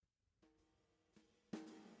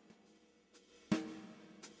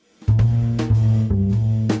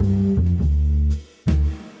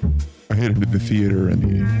get into the theater and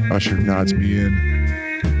the usher nods me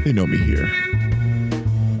in. They know me here.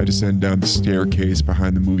 I descend down the staircase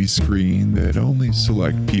behind the movie screen that only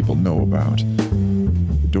select people know about.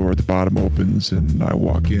 The door at the bottom opens and I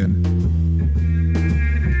walk in.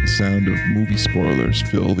 The sound of movie spoilers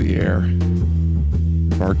fill the air.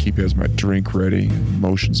 The barkeep has my drink ready and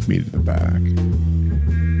motions me to the back.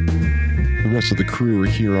 The rest of the crew are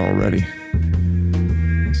here already.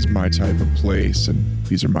 This is my type of place, and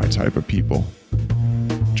these are my type of people.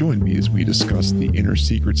 Join me as we discuss the inner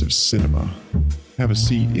secrets of cinema. Have a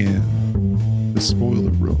seat in the spoiler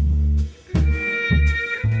room.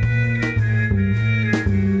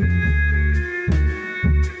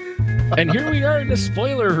 And here we are in the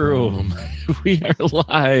spoiler room. We are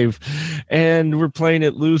live, and we're playing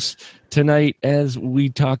it loose tonight as we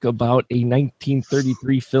talk about a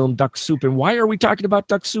 1933 film, Duck Soup. And why are we talking about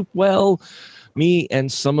Duck Soup? Well, me and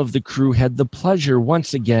some of the crew had the pleasure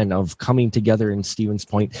once again of coming together in Stevens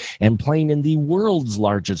Point and playing in the world's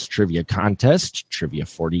largest trivia contest, Trivia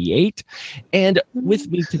 48. And with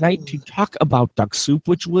me tonight to talk about Duck Soup,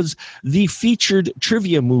 which was the featured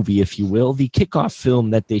trivia movie, if you will, the kickoff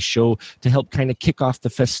film that they show to help kind of kick off the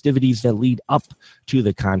festivities that lead up to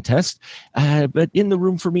the contest. But in the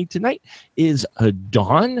room for me tonight is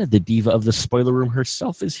Dawn, the diva of the spoiler room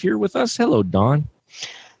herself, is here with us. Hello, Dawn.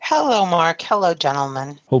 Hello, Mark. Hello,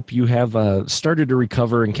 gentlemen. Hope you have started to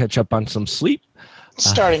recover and catch up on some sleep.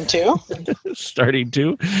 Starting to. Starting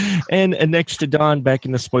to. And next to Dawn, back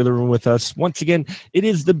in the spoiler room with us, once again, it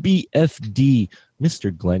is the BFD,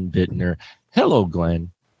 Mr. Glenn Bittner. Hello, Glenn.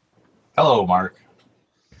 Hello, Mark.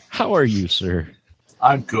 How are you, sir?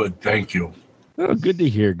 I'm good, thank you. Oh, good to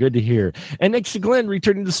hear. Good to hear. And next to Glenn,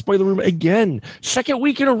 returning to the spoiler room again, second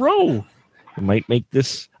week in a row. It might make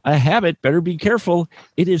this a habit. Better be careful.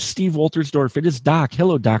 It is Steve Woltersdorf. It is Doc.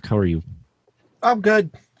 Hello, Doc. How are you? I'm good.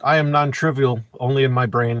 I am non-trivial, only in my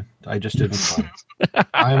brain. I just didn't come.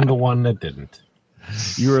 I am the one that didn't.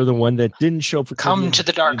 You are the one that didn't show up for Come trivia. to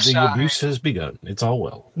the dark side. The abuse has begun. It's all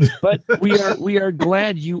well. But we are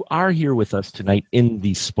glad you are here with us tonight in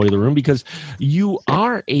the spoiler room because you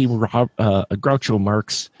are a Groucho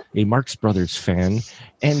Marx, a Marx Brothers fan,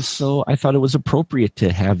 and so I thought it was appropriate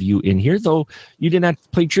to have you in here. Though you did not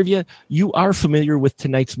play trivia, you are familiar with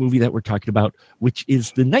tonight's movie that we're talking about, which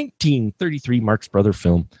is the 1933 Marx Brother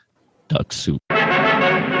film, Duck Soup.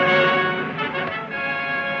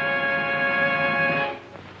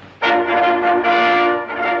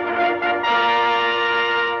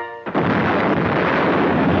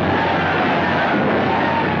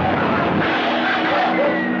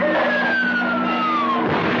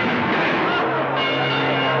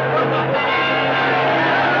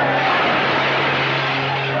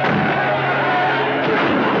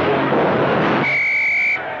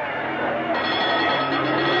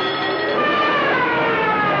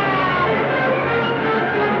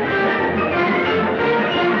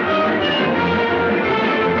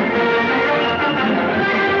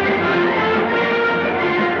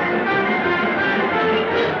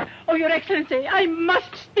 I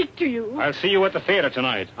must speak to you. I'll see you at the theater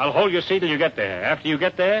tonight. I'll hold your seat till you get there. After you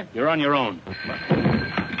get there, you're on your own.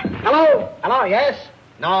 Hello? Hello, yes?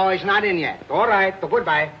 No, he's not in yet. All right, well,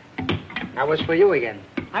 goodbye. That was for you again.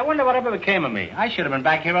 I wonder whatever became of me. I should have been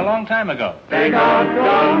back here a long time ago. They got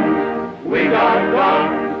gone, we got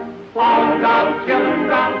gone, found out children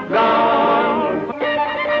got gone.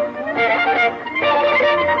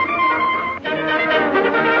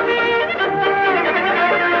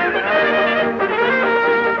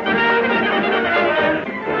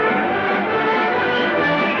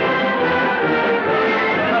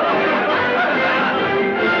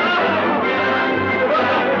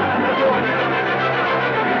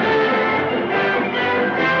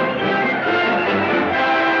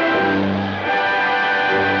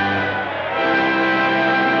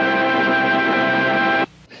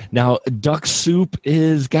 Now, Duck Soup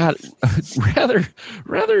is got a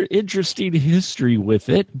rather interesting history with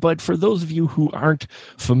it, but for those of you who aren't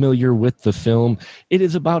familiar with the film, it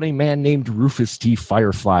is about a man named Rufus T.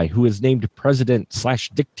 Firefly, who is named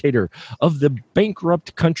president/dictator of the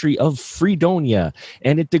bankrupt country of Fredonia,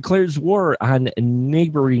 and it declares war on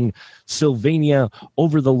neighboring Sylvania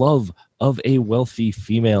over the love of a wealthy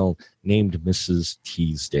female named Mrs.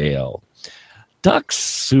 Teasdale. Duck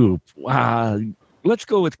Soup. Let's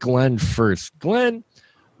go with Glenn first. Glenn,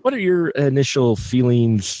 what are your initial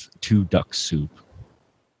feelings to Duck Soup?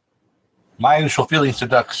 My initial feelings to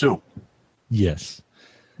Duck Soup? Yes.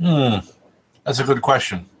 That's a good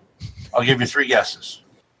question. I'll give you three guesses.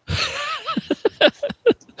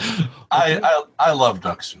 I love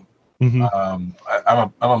Duck Soup. Mm-hmm.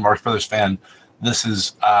 I'm a Marx Brothers fan. This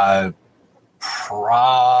is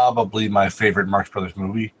probably my favorite Marx Brothers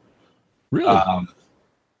movie. Really?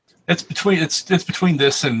 It's between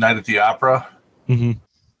this and Night at the Opera. Mm-hmm.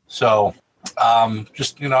 So,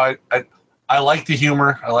 just I like the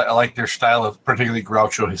humor. I like their style of, particularly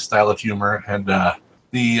Groucho, his style of humor, and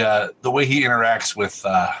the way he interacts with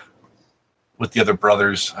the other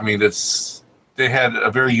brothers. I mean, they had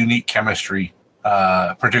a very unique chemistry,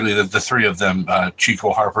 particularly the three of them,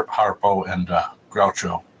 Chico, Harpo, and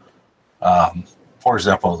Groucho. Poor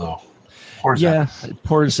Zeppo, though. Poor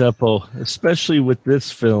Zeppo, especially with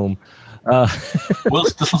this film. Well,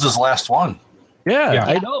 this was his last one. Yeah,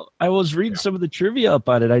 I know. I was reading some of the trivia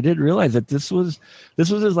about it. I didn't realize that this was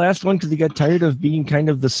his last one because he got tired of being kind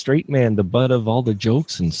of the straight man, the butt of all the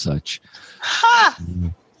jokes and such. Ha!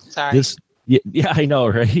 Sorry. Yeah, I know,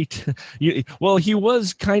 right? Well, he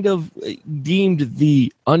was kind of deemed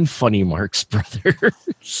the unfunny Marx brother.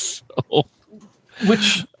 So,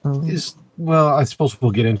 which is, well, I suppose we'll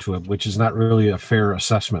get into it, which is not really a fair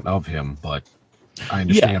assessment of him, but I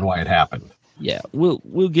understand why it happened. Yeah,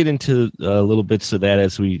 we'll get into little bits of that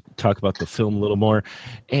as we talk about the film a little more.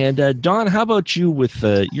 And Dawn, how about you with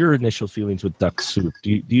your initial feelings with Duck Soup?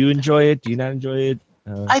 Do you enjoy it? Do you not enjoy it?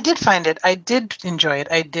 I did find it. I did enjoy it.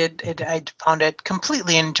 I found it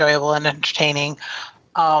completely enjoyable and entertaining.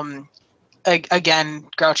 Again,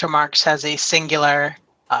 Groucho Marx has a singular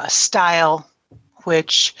style,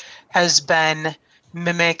 which has been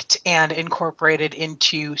mimicked and incorporated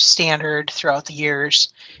into standard throughout the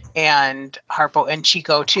years, and Harpo and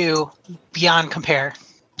Chico too, beyond compare.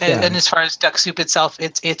 And as far as Duck Soup itself,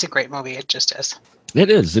 it's a great movie. It just is. It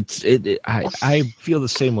is. I feel the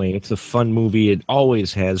same way. It's a fun movie. It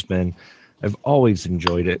always has been. I've always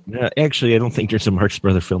enjoyed it. Actually, I don't think there's a Marx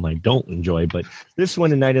Brother film I don't enjoy, but this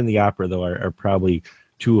one and Night in the Opera, though, are probably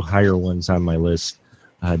two higher ones on my list.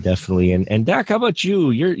 Definitely. And Doc, how about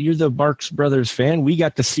you? You're the Marx Brothers fan. We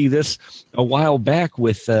got to see this a while back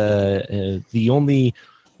with the only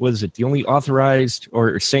authorized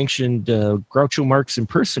or sanctioned Groucho Marx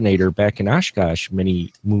impersonator back in Oshkosh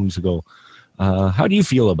many moons ago. How do you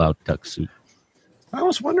feel about Duck Soup? I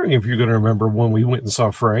was wondering if you're going to remember when we went and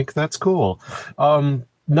saw Frank. That's cool. No,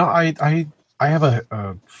 I have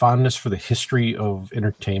a fondness for the history of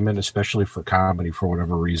entertainment, especially for comedy, for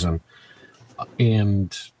whatever reason.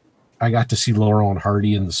 And I got to see Laurel and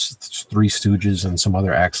Hardy and the Three Stooges and some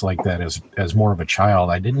other acts like that as more of a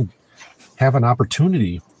child. I didn't have an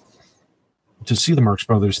opportunity to see the Marx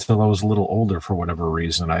Brothers till I was a little older for whatever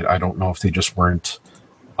reason. I don't know if they just weren't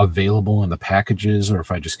available in the packages or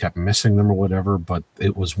if I just kept missing them or whatever, but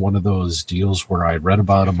it was one of those deals where I read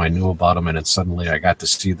about them, I knew about them, and then suddenly I got to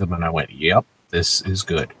see them and I went, yep, this is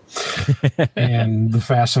good. And the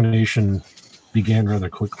fascination began rather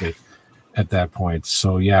quickly at that point.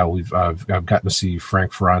 So yeah, I've gotten to see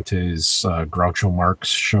Frank Ferrante's Groucho Marx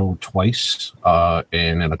show twice,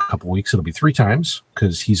 and in a couple weeks it'll be 3 times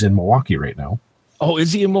because he's in Milwaukee right now. Oh,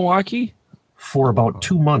 is he in Milwaukee? For about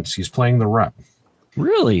 2 months, he's playing the Rep.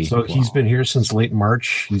 Really? So he's been here since late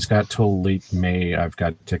March. He's got till late May. I've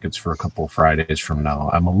got tickets for a couple of Fridays from now.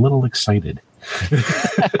 I'm a little excited.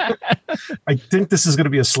 I think this is going to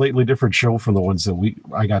be a slightly different show from the ones that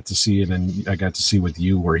I got to see, and then I got to see with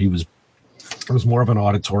you, where it was more of an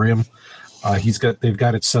auditorium. They've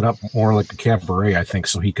got it set up more like a cabaret, I think,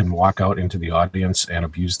 so he can walk out into the audience and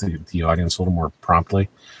abuse the audience a little more promptly.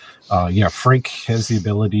 Frank has the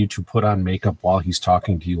ability to put on makeup while he's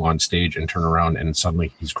talking to you on stage and turn around and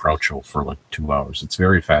suddenly he's Groucho for like 2 hours. It's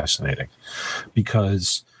very fascinating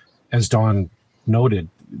because, as Dawn noted,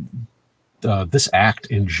 this act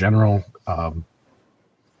in general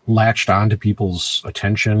latched on to people's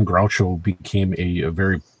attention. Groucho became a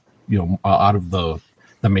very, out of the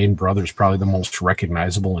main brothers, probably the most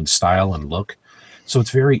recognizable in style and look. So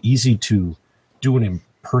it's very easy to do an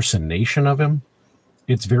impersonation of him.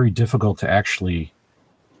 It's very difficult to actually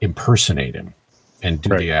impersonate him and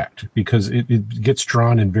do the act because it gets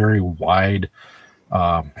drawn in very wide,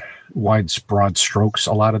 broad strokes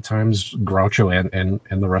a lot of times, Groucho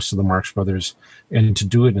and the rest of the Marx Brothers, and to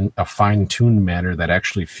do it in a fine-tuned manner that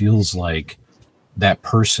actually feels like that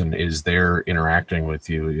person is there interacting with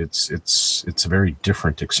you. It's a very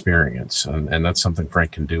different experience, and that's something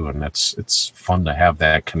Frank can do, and it's fun to have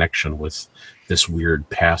that connection with this weird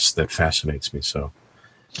past that fascinates me so.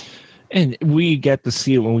 And we got to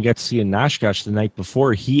see it when we got to see it in Oshkosh the night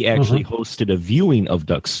before. He actually hosted a viewing of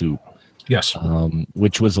Duck Soup. Yes.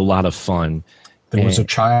 Which was a lot of fun. There was a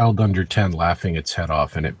child under 10 laughing its head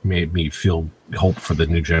off, and it made me feel hope for the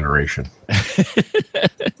new generation.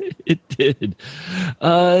 It did.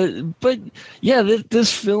 But yeah,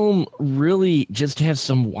 this film really just has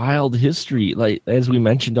some wild history. Like, as we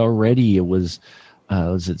mentioned already, it was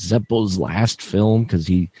it Zeppo's last film, because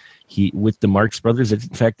he with the Marx Brothers. In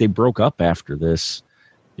fact, they broke up after this,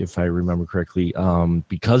 if I remember correctly,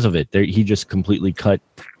 because of it. He just completely cut,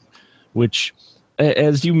 which,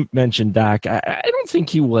 as you mentioned, Doc, I don't think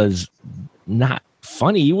he was not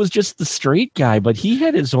funny. He was just the straight guy, but he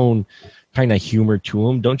had his own kind of humor to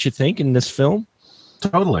him, don't you think, in this film?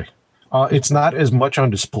 Totally. It's not as much on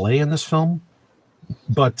display in this film,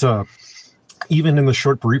 but even in the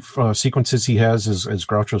short, brief sequences he has as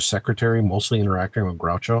Groucho's secretary, mostly interacting with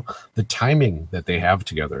Groucho, the timing that they have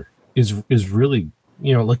together is really,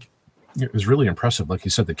 is really impressive. Like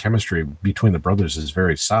you said, the chemistry between the brothers is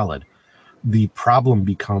very solid. The problem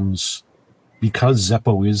becomes, because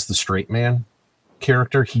Zeppo is the straight man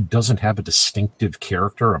character, he doesn't have a distinctive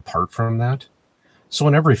character apart from that. So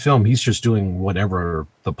in every film, he's just doing whatever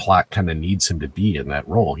the plot kind of needs him to be in that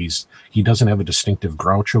role. He doesn't have a distinctive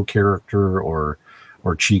Groucho character or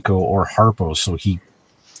Chico or Harpo, so he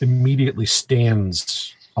immediately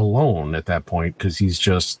stands alone at that point because he's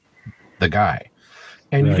just the guy.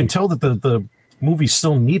 And You can tell that the movie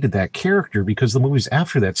still needed that character, because the movies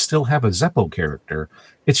after that still have a Zeppo character.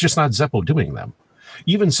 It's just not Zeppo doing them.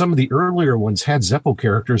 Even some of the earlier ones had Zeppo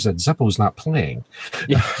characters that Zeppo's not playing.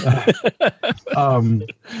 Yeah.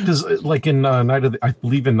 Because like in I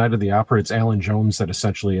believe in Night of the Opera, it's Alan Jones that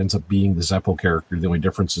essentially ends up being the Zeppo character. The only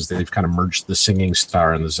difference is they've kind of merged the singing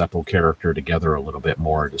star and the Zeppo character together a little bit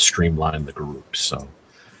more to streamline the group. So,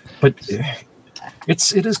 but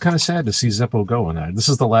it is kind of sad to see Zeppo go in that. This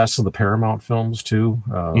is the last of the Paramount films too.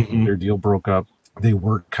 Their deal broke up. They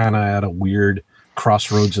were kind of at a weird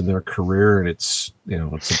crossroads in their career, and it's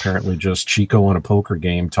apparently just Chico in a poker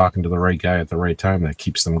game talking to the right guy at the right time that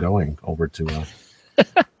keeps them going over to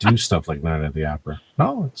do stuff like Night at the Opera.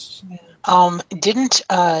 No, it's didn't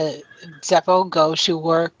Zeppo go to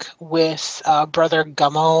work with Brother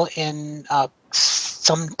Gummo in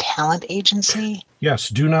some talent agency? Yes.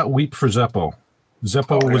 Do not weep for Zeppo.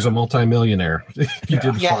 Zeppo was a multimillionaire. He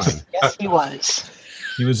did fine. Yes, he was.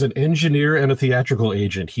 He was an engineer and a theatrical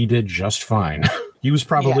agent. He did just fine. He was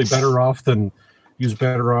probably better off than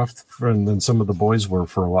some of the boys were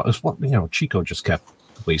for a while. Chico just kept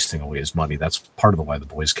wasting away his money. That's part of the why the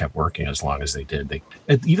boys kept working as long as they did.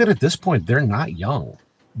 Even at this point, they're not young.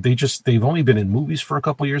 They've only been in movies for a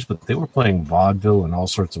couple of years, but they were playing vaudeville and all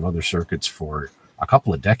sorts of other circuits for a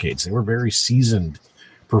couple of decades. They were very seasoned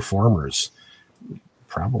performers. They were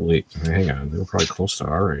probably close to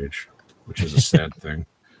our age, which is a sad thing.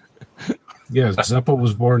 Yeah, Zeppo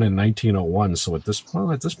was born in 1901, so at this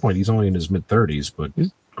point he's only in his mid-30s, but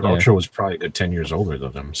Groucho was probably a good 10 years older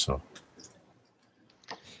than him. So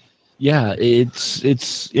yeah,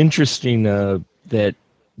 it's interesting that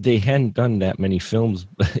they hadn't done that many films.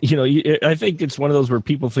 I think it's one of those where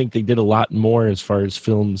people think they did a lot more as far as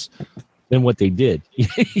films than what they did.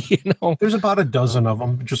 There's about a dozen of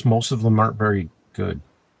them, just most of them aren't very good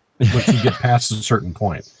once you get past a certain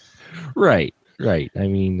point. Right. I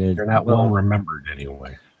mean, they're not well remembered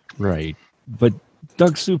anyway. Right. But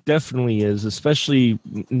Doug Soup definitely is, especially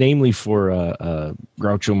namely for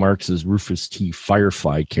Groucho Marx's Rufus T.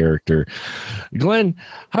 Firefly character. Glenn,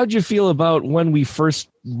 how'd you feel about when we first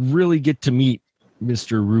really get to meet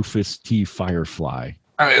Mr. Rufus T. Firefly?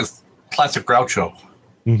 It's classic Groucho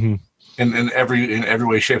in every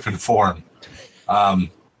way, shape, and form. The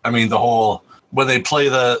whole, when they play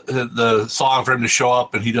the song for him to show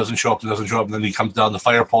up and he doesn't show up, and then he comes down the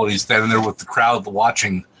fire pole and he's standing there with the crowd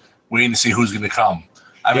watching, waiting to see who's going to come.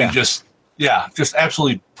 Just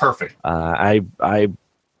absolutely perfect. I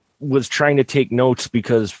was trying to take notes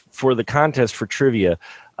because for the contest for trivia,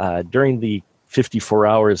 during the 54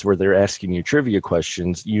 hours where they're asking you trivia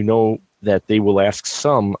questions, that they will ask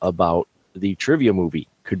some about the trivia movie.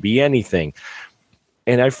 Could be anything.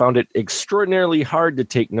 And I found it extraordinarily hard to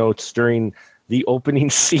take notes during the opening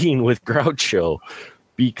scene with Groucho,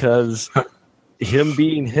 because him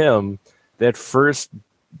being him, that first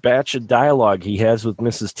batch of dialogue he has with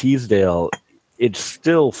Mrs. Teasdale, it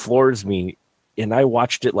still floors me. And I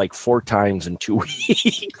watched it like 4 times in 2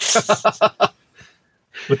 weeks.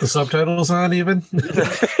 With the subtitles on even?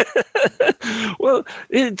 Well,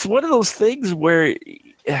 it's one of those things where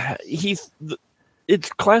it's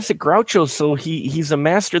classic Groucho, so he's a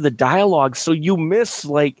master of the dialogue, so you miss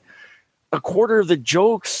like a quarter of the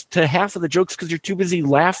jokes to half of the jokes because you're too busy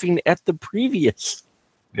laughing at the previous.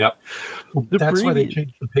 Yep. That's why they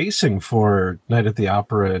changed the pacing for Night at the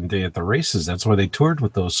Opera and Day at the Races. That's why they toured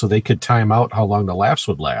with those, so they could time out how long the laughs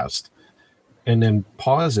would last and then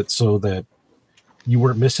pause it so that you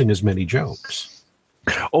weren't missing as many jokes.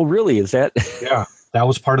 Oh, really? Is that? Yeah, that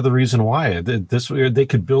was part of the reason why they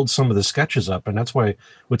could build some of the sketches up, and that's why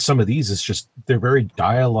with some of these, it's just they're very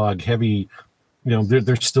dialogue heavy. You know,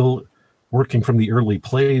 they're still working from the early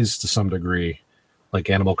plays to some degree, like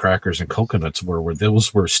Animal Crackers and Coconuts, where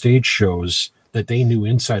those were stage shows that they knew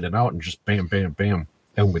inside and out, and just bam, bam, bam,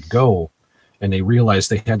 and would go. And they realized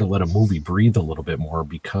they had to let a movie breathe a little bit more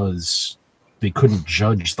because they couldn't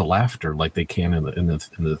judge the laughter like they can in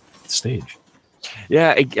the stage.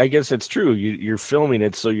 Yeah, I guess it's true. You're filming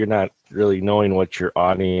it, so you're not really knowing what your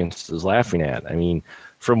audience is laughing at. I mean,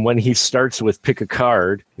 from when he starts with pick a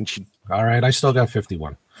card, and all right, I still got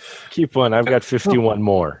 51. Keep one. I've got 51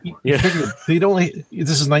 more. Yeah, this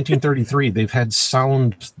is 1933. They've had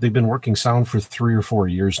sound. They've been working sound for 3 or 4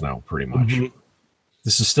 years now, pretty much. Mm-hmm.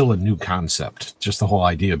 This is still a new concept. Just the whole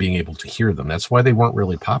idea of being able to hear them. That's why they weren't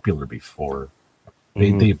really popular before.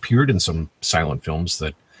 They appeared in some silent films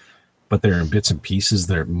but they're in bits and pieces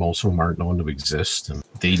that most of them aren't known to exist, and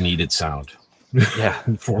they needed sound. Yeah,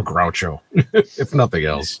 for Groucho, if nothing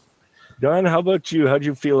else. Don, how about you? How'd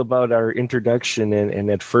you feel about our introduction and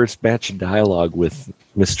that first batch of dialogue with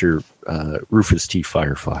Mr. Rufus T.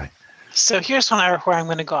 Firefly? So here's where I'm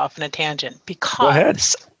going to go off on a tangent,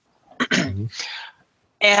 because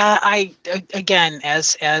again,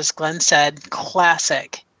 as Glenn said,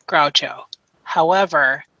 classic Groucho.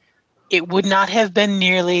 However, it would not have been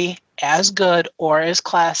nearly as good or as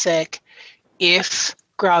classic if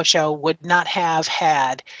Groucho would not have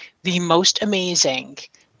had the most amazing,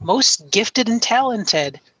 most gifted and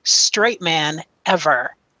talented straight man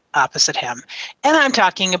ever opposite him. And I'm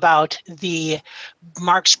talking about the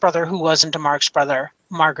Marx brother who wasn't a Marx brother,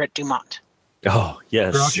 Margaret Dumont. Oh,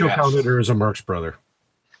 yes. Groucho counted her as a Marx brother.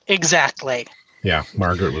 Exactly. Yeah,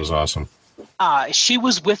 Margaret was awesome. She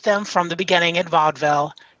was with them from the beginning at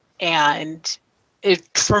vaudeville, and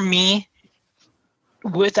for me,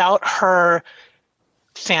 without her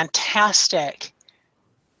fantastic,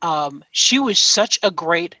 she was such a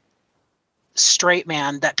great straight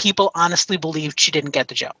man that people honestly believed she didn't get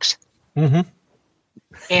the jokes. Mm-hmm.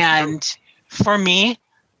 And for me,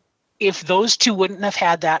 if those two wouldn't have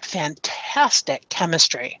had that fantastic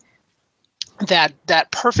chemistry,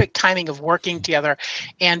 that perfect timing of working together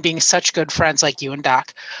and being such good friends like you and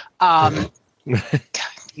Doc, God,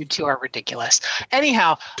 you two are ridiculous.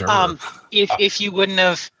 Anyhow, if you wouldn't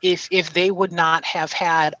have, if they would not have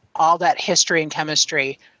had all that history and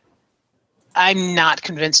chemistry, I'm not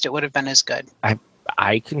convinced it would have been as good.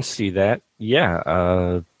 I can see that.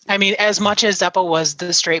 Yeah. I mean, as much as Zeppo was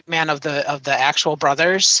the straight man of the actual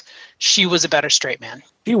brothers, she was a better straight man.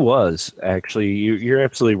 She was, actually. You're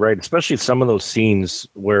absolutely right. Especially some of those scenes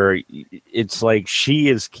where it's like she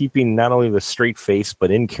is keeping not only the straight face,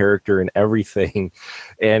 but in character and everything.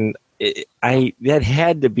 And that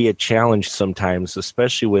had to be a challenge sometimes,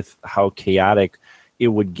 especially with how chaotic it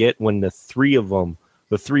would get when the three of them,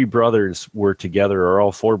 the three brothers were together, or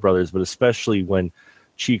all four brothers, but especially when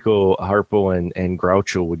Chico, Harpo, and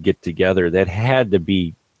Groucho would get together. That had to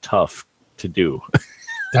be tough to do.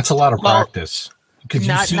 That's a lot of practice. Could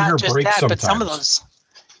you see her break sometimes? But some of those,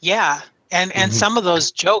 yeah, and some of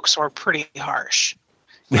those jokes were pretty harsh,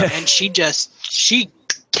 and she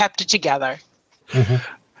kept it together. Mm-hmm.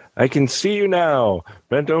 I can see you now,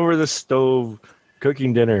 bent over the stove,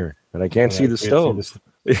 cooking dinner, and I can't see the stove.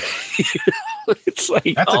 It's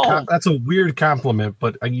like that's a weird compliment,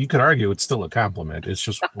 but you could argue it's still a compliment. It's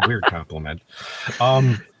just a weird compliment,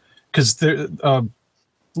 because there,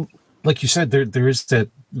 like you said, there is that.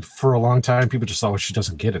 For a long time, people just thought, she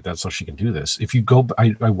doesn't get it. That's how she can do this. If you go,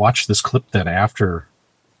 I watched this clip then after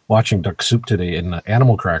watching Duck Soup today in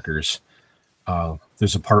Animal Crackers.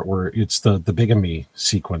 There's a part where it's the bigamy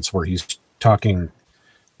sequence where he's talking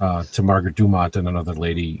to Margaret Dumont and another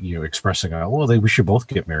lady, expressing, we should both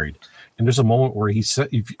get married. And there's a moment where he said,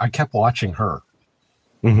 I kept watching her,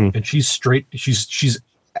 and she's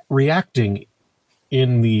reacting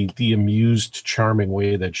in the amused, charming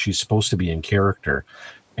way that she's supposed to be in character.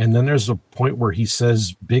 And then there's a point where he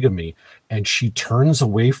says bigamy, and she turns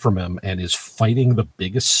away from him and is fighting the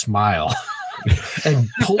biggest smile and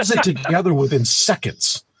pulls it together within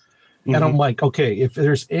seconds. Mm-hmm. And I'm like, okay, if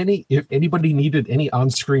anybody needed any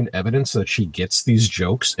on-screen evidence that she gets these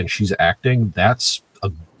jokes and she's acting, that's a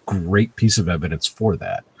great piece of evidence for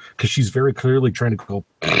that. Because she's very clearly trying to go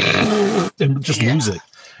and just lose it,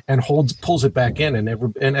 and pulls it back in.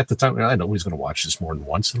 And at the time, I know he's going to watch this more than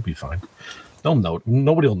once. It'll be fine.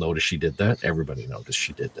 Nobody will notice she did that. Everybody noticed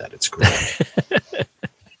she did that. It's great.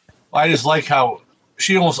 I just like how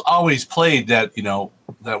she almost always played that,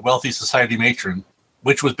 that wealthy society matron,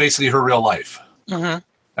 which was basically her real life.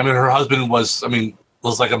 Mm-hmm. I mean, her husband was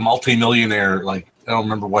like a multimillionaire. Like, I don't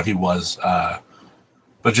remember what he was,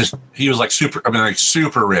 but just he was like super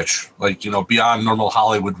rich, like, you know, beyond normal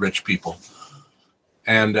Hollywood rich people.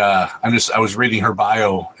 And I was reading her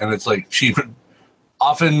bio, and it's like she would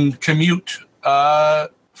often commute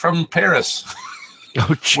from Paris.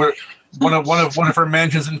 Oh, Where one of her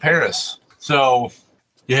mansions in Paris. So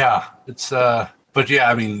yeah, it's but yeah,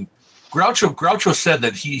 I mean, Groucho said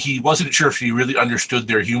that he wasn't sure if she really understood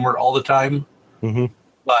their humor all the time. Mm-hmm.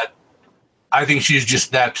 But I think she's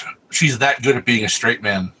that good at being a straight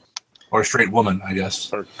man or a straight woman, I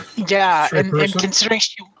guess. Yeah, Straight and person? considering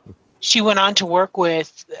she went on to work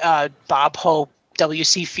with Bob Hope,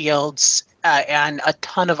 W.C. Fields, and a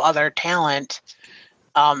ton of other talent,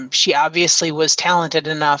 she obviously was talented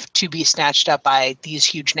enough to be snatched up by these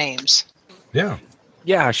huge names. Yeah.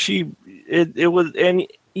 Yeah, it was, and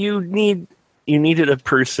you needed a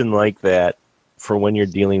person like that for when you're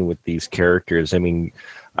dealing with these characters. I mean,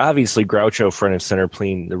 obviously Groucho front and center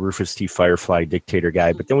playing the Rufus T. Firefly dictator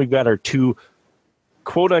guy, but then we've got our two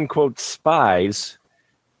quote unquote spies,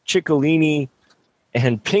 Ciccolini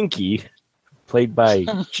and Pinky, played by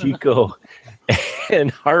Chico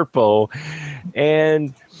and Harpo,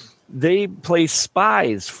 and they play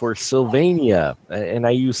spies for Sylvania, and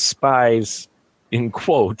I use spies in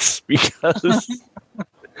quotes because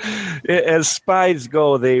as spies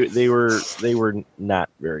go, they were not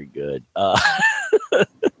very good.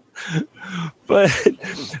 But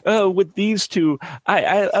with these two,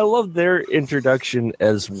 I love their introduction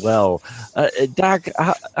as well. Doc,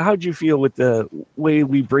 how'd you feel with the way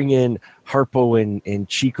we bring in Harpo and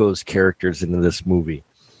Chico's characters into this movie?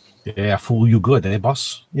 Yeah, fool you good, eh,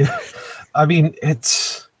 boss? Yeah. I mean,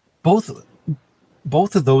 it's both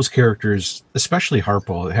of those characters, especially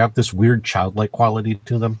Harpo, have this weird childlike quality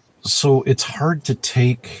to them. So it's hard to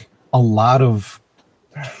take a lot of,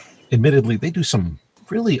 admittedly, they do some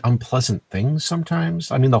really unpleasant things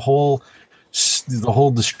sometimes. I mean, the whole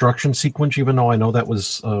destruction sequence, even though I know that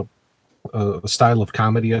was a style of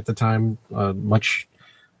comedy at the time, much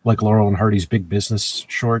like Laurel and Hardy's Big Business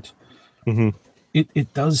short. Mm-hmm.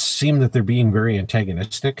 It does seem that they're being very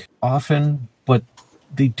antagonistic often, but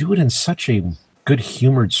they do it in such a good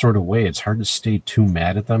humored sort of way. It's hard to stay too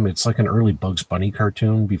mad at them. It's like an early Bugs Bunny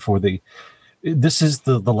cartoon before this is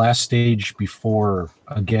the last stage before,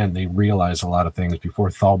 again, they realize a lot of things, before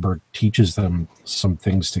Thalberg teaches them some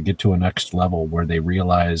things to get to a next level where they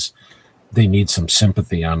realize they need some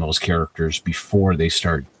sympathy on those characters before they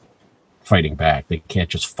start fighting back. They can't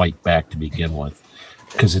just fight back to begin with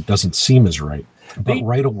because it doesn't seem as right. But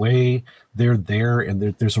right away, they're there, and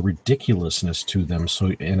there's a ridiculousness to them.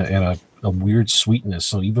 So, and a weird sweetness.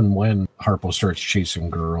 So even when Harpo starts chasing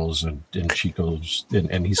girls and Chico's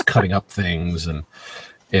and he's cutting up things,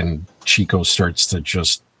 and Chico starts to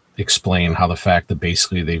just explain how the fact that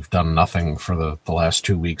basically they've done nothing for the last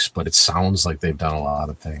 2 weeks, but it sounds like they've done a lot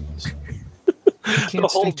of things. You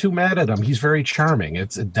can't stay too mad at him. He's very charming.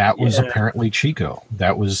 That was apparently Chico.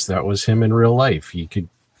 That was him in real life. He could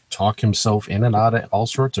talk himself in and out of all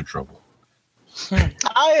sorts of trouble.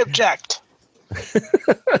 I object.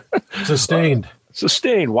 Sustained.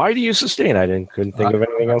 Why do you sustain? Couldn't think of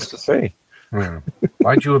anything else to say.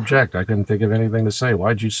 Why'd you object? I couldn't think of anything to say.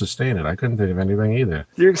 Why'd you sustain it? I couldn't think of anything either.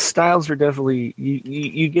 Their styles are definitely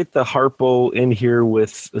you get the Harpo in here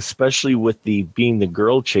with, especially with the being the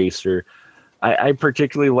girl chaser. I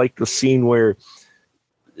particularly like the scene where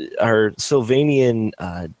our Sylvanian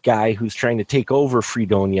guy who's trying to take over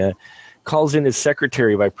Fredonia calls in his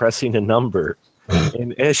secretary by pressing a number.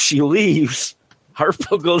 And as she leaves,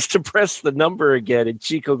 Harpo goes to press the number again, and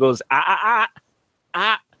Chico goes, ah.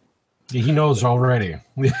 He knows already.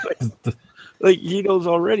 Like, he knows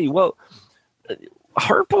already. Well,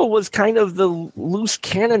 Harpo was kind of the loose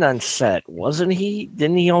cannon on set, wasn't he?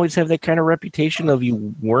 Didn't he always have that kind of reputation of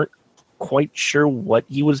you weren't quite sure what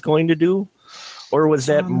he was going to do? Or was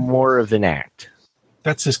that more of an act?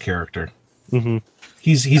 That's his character. Mm-hmm.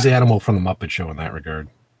 He's Animal from the Muppet Show in that regard.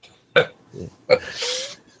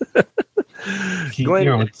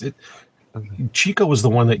 Chico was the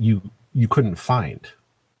one that you couldn't find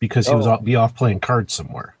because he was off playing cards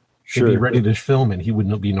somewhere. Sure. He'd be ready to film and he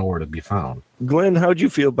would be nowhere to be found. Glenn, how'd you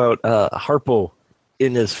feel about Harpo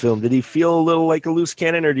in this film? Did he feel a little like a loose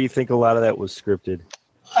cannon, or do you think a lot of that was scripted?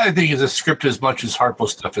 I think it's a script as much as Harpo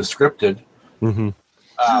stuff is scripted. Mm-hmm.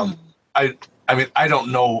 I mean, I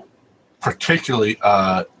don't know particularly,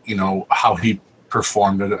 how he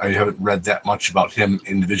performed it. I haven't read that much about him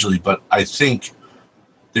individually, but I think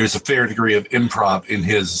there's a fair degree of improv in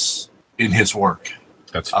his work.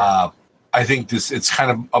 That's fair. I think it's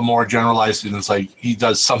kind of a more generalized, and it's like he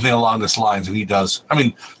does something along this lines, and he does. I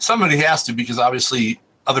mean, somebody has to, because obviously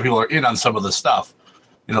other people are in on some of the stuff.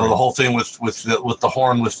 You know, the whole thing with the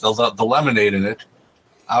horn with the lemonade in it.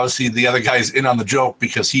 Obviously, the other guy's in on the joke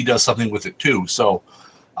because he does something with it too. So,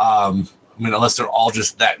 I mean, unless they're all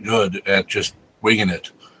just that good at just winging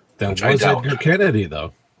it. That was Edgar Kennedy,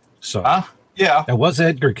 though. So, yeah, that was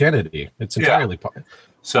Edgar Kennedy. It's entirely part.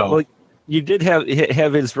 So, well, you did have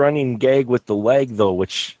his running gag with the leg, though,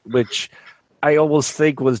 which I almost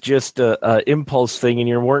think was just a impulse thing, and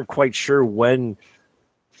you weren't quite sure when.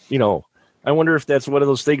 You know, I wonder if that's one of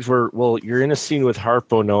those things where, well, you're in a scene with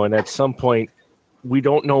Harpo, no, and at some point, we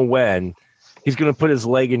don't know when he's going to put his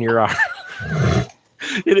leg in your arm.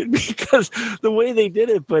 Because the way they did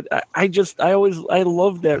it, but I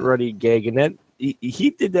love that running gag, and that he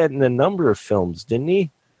did that in a number of films, didn't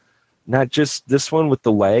he? Not just this one with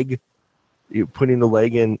the leg, putting the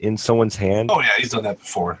leg in someone's hand. Oh yeah, he's done that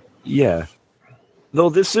before. Yeah, though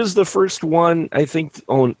this is the first one, I think,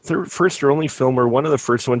 first or only film, or one of the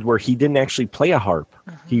first ones where he didn't actually play a harp.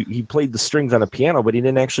 He played the strings on a piano, but he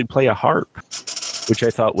didn't actually play a harp, which I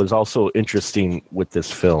thought was also interesting with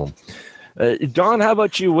this film. Dawn, how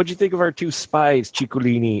about you? What'd you think of our two spies,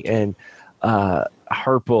 Ciccolini and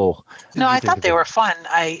Harpo? No, I thought they were fun.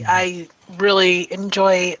 I really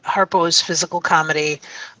enjoy Harpo's physical comedy.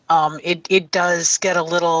 It does get a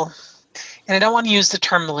little, and I don't want to use the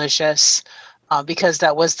term malicious, because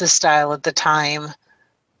that was the style at the time.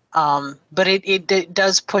 But it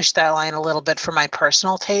does push that line a little bit for my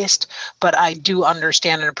personal taste. But I do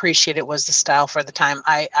understand and appreciate it was the style for the time.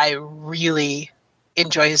 I really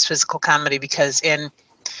enjoy his physical comedy because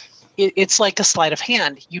it's like a sleight of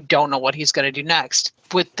hand. You don't know what he's going to do next.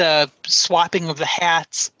 With the swapping of the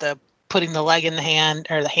hats, the putting the leg in the hand,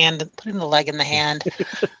 or the hand putting the leg in the hand.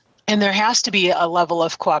 And there has to be a level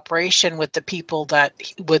of cooperation with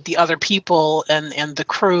with the other people and the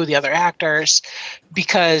crew, the other actors,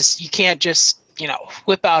 because you can't just,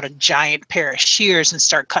 whip out a giant pair of shears and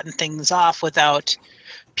start cutting things off without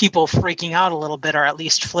people freaking out a little bit, or at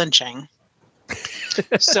least flinching.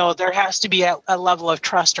 So there has to be a level of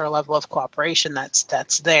trust or a level of cooperation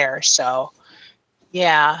that's there. So,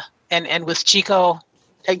 yeah. And with Chico,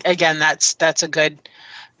 again, that's a good.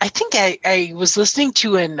 I think I was listening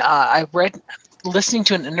to an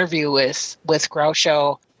interview with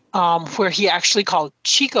Groucho, where he actually called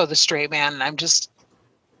Chico the straight man, and I'm just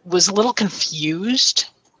was a little confused.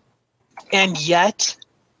 And yet,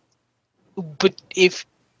 but with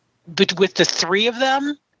the three of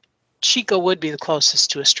them, Chico would be the closest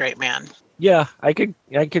to a straight man. Yeah, I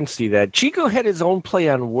can see that. Chico had his own play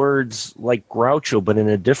on words like Groucho, but in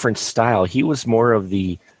a different style. He was more of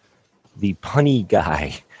the punny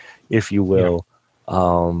guy, if you will.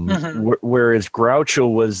 Yeah. Whereas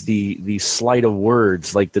Groucho was the sleight of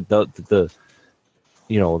words, like the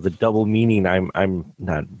double meaning. I'm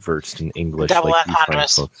not versed in English. Double like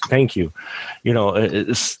entendres. Thank you.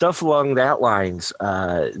 Stuff along that lines.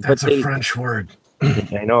 That's a French word.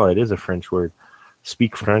 I know it is a French word.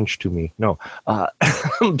 Speak French to me. No, but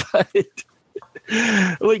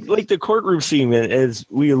like the courtroom scene, as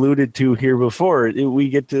we alluded to here before, we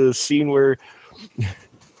get to a scene where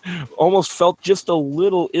almost felt just a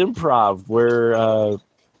little improv. Where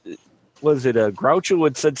was it? Groucho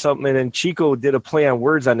had said something, and Chico did a play on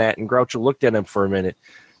words on that, and Groucho looked at him for a minute,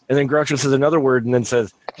 and then Groucho says another word, and then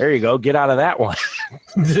says, "There you go, get out of that one."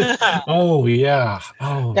 Oh yeah.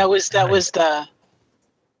 Oh, that was the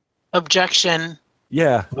objection.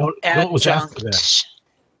 Yeah. What was after that?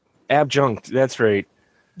 Abjunct. That's right.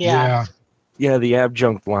 Yeah. Yeah, the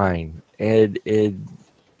abjunct line. And it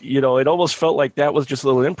almost felt like that was just a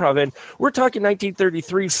little improv. And we're talking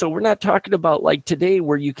 1933, so we're not talking about like today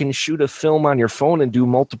where you can shoot a film on your phone and do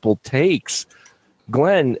multiple takes.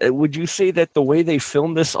 Glenn, would you say that the way they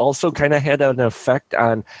filmed this also kind of had an effect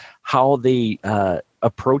on how they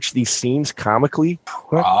approach these scenes comically?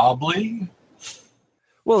 Probably.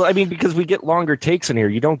 Well, I mean, because we get longer takes in here,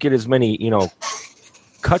 you don't get as many,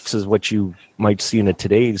 cuts as what you might see in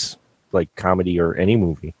today's like comedy or any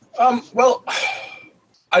movie. Well,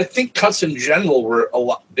 I think cuts in general were a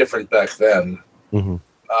lot different back then.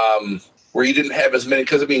 Mm-hmm. Where you didn't have as many,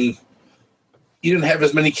 because I mean, you didn't have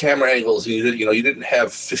as many camera angles. And you didn't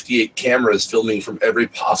have 58 cameras filming from every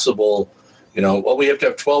possible. Well, we have to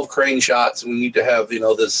have 12 crane shots, and we need to have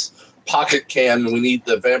this pocket cam, and we need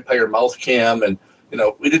the vampire mouth cam, and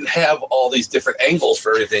we didn't have all these different angles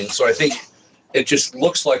for everything. So I think it just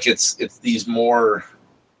looks like it's these longer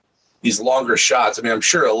shots. I mean, I'm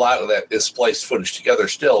sure a lot of that is spliced footage together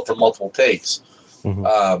still from multiple takes.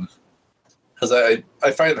 Because I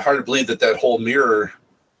find it hard to believe that whole mirror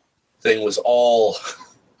thing was all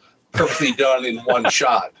perfectly done in one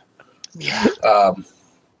shot. Yeah.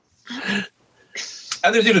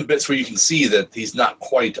 And there's even bits where you can see that he's not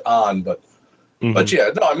quite on, but yeah,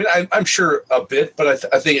 no, I mean, I'm sure a bit, but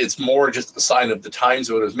I think it's more just a sign of the times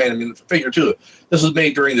when it was made. I mean, figure too, this was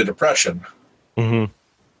made during the Depression.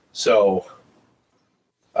 So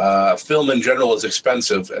film in general is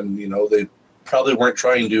expensive, and, you know, they probably weren't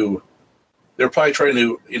trying to, they're probably trying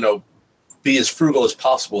to, you know, be as frugal as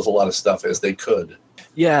possible with a lot of stuff as they could.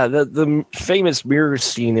 Yeah, the famous mirror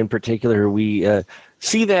scene in particular, we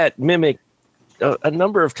see that mimic a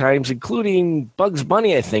number of times, including Bugs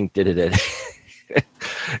Bunny, I think, did it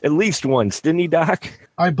at least once, didn't he, Doc?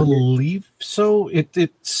 I believe so.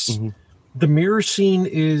 It's the mirror scene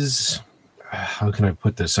is, how can I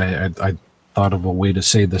put this? I thought of a way to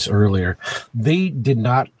say this earlier. They did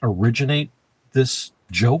not originate this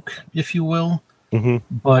joke, if you will,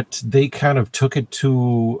 but they kind of took it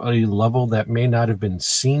to a level that may not have been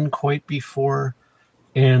seen quite before.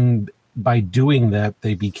 And by doing that,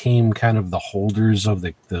 they became kind of the holders of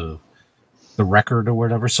the record or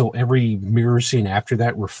whatever. So every mirror scene after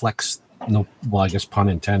that reflects, I guess pun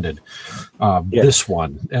intended, this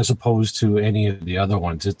one, as opposed to any of the other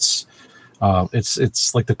ones. It's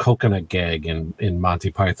like the coconut gag in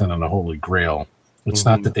Monty Python and the Holy Grail. It's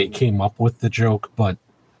not that they came up with the joke, but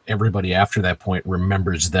everybody after that point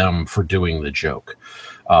remembers them for doing the joke.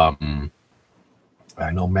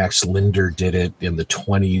 I know Max Linder did it in the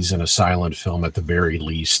 1920s in a silent film at the very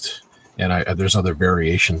least. And there's other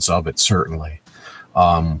variations of it, certainly.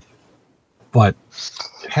 But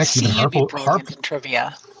heck, even Harpo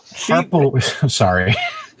trivia. Sorry.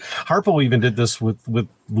 Harpo even did this with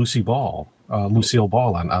Lucille Ball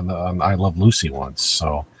on I Love Lucy once.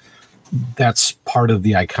 So that's part of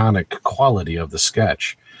the iconic quality of the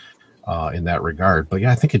sketch in that regard. But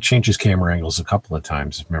yeah, I think it changes camera angles a couple of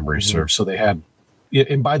times, if memory serves. So they had,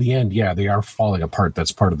 and by the end, yeah, they are falling apart.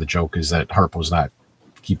 That's part of the joke, is that Harpo's not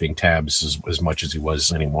keeping tabs as much as he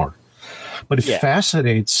was anymore. But it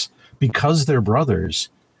fascinates, because they're brothers,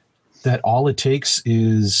 that all it takes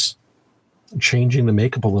is changing the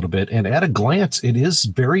makeup a little bit. And at a glance,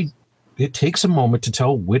 it takes a moment to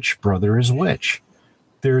tell which brother is which.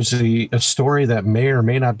 There's a story that may or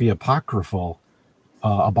may not be apocryphal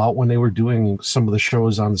about when they were doing some of the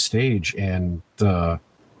shows on stage, and Groucho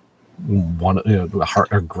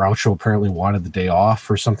apparently wanted the day off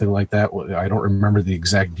or something like that. I don't remember the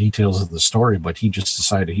exact details of the story, but he just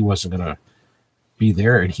decided he wasn't going to be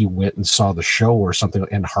there, and he went and saw the show or something,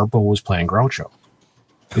 and Harpo was playing Groucho,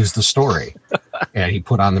 is the story. And he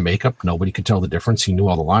put on the makeup. Nobody could tell the difference. He knew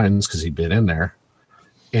all the lines because he'd been in there.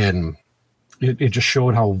 And it just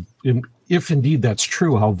showed how, if indeed that's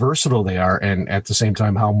true, how versatile they are, and at the same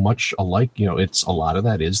time how much alike, it's a lot of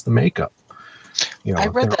that is the makeup. I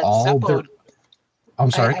read that Zeppo.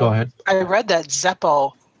 I'm sorry, go ahead. I read that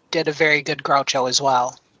Zeppo did a very good Groucho as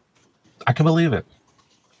well. I can believe it.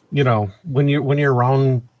 When you're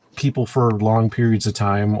around people for long periods of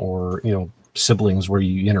time, or siblings where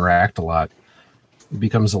you interact a lot, it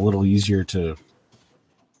becomes a little easier to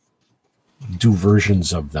do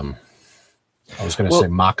versions of them. I was going to say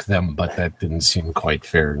mock them, but that didn't seem quite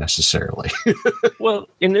fair necessarily. Well,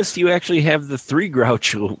 in this, you actually have the three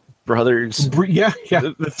Groucho brothers. Yeah.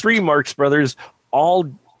 The three Marx brothers, all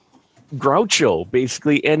Groucho,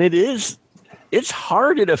 basically. And it's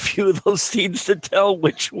hard in a few of those scenes to tell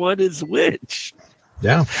which one is which.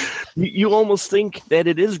 Yeah. You almost think that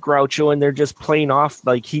it is Groucho, and they're just playing off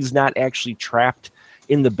like he's not actually trapped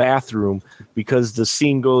in the bathroom, because the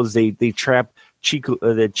scene goes, they trap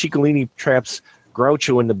Ciccolini traps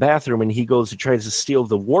Groucho in the bathroom, and he goes and tries to steal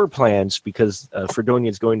the war plans because Fredonia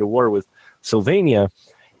is going to war with Sylvania.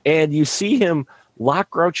 And you see him lock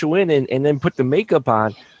Groucho in and then put the makeup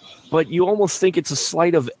on, but you almost think it's a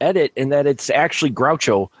sleight of edit and that it's actually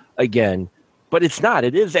Groucho again, but it's not.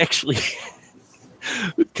 It is actually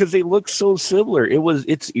because they look so similar.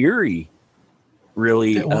 It's eerie,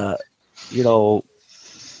 really.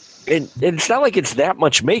 And it's not like it's that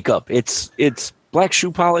much makeup. It's black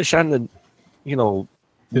shoe polish on the,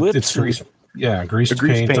 lips. It's grease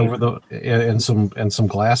paint over and some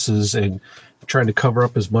glasses, and trying to cover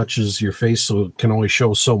up as much as your face so it can only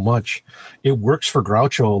show so much. It works for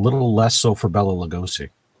Groucho, a little less so for Bela Lugosi.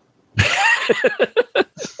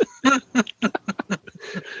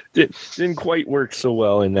 Didn't quite work so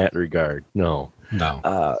well in that regard. No.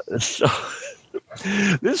 So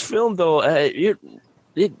this film, though,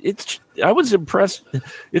 it's I was impressed.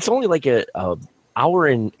 It's only like a hour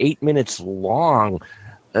and 8 minutes long.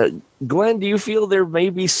 Glenn, do you feel there may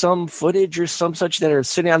be some footage or some such that are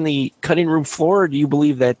sitting on the cutting room floor, or do you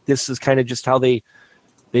believe that this is kind of just how they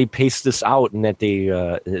they paced this out and that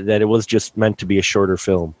that it was just meant to be a shorter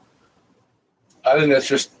film? I think that's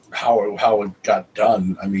just how it got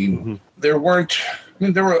done. I mean, there were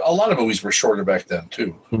a lot of movies were shorter back then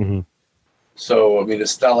too. Mm-hmm. So I mean,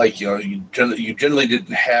 it's not like you generally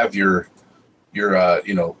didn't have your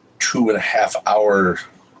 2.5 hour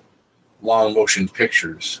long motion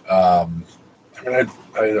pictures. I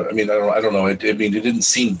don't know. It didn't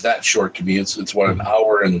seem that short to me. It's what, an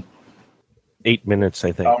hour and 8 minutes,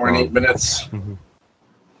 I think. Hour and 8 minutes. Mm-hmm.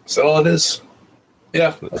 Is that all it is?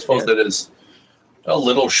 Yeah, I suppose that is a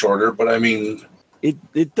little shorter, but I mean,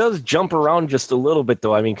 it does jump around just a little bit,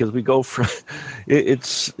 though. I mean, because we go from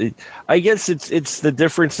I guess it's the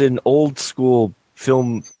difference in old school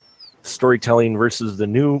film storytelling versus the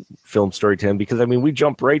new film storytelling. Because I mean, we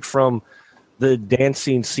jump right from the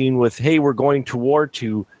dancing scene with "Hey, we're going to war"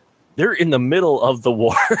 to they're in the middle of the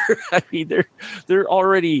war. I mean, they're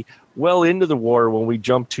already well into the war when we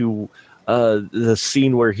jump to the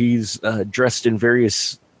scene where he's dressed in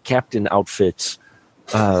various captain outfits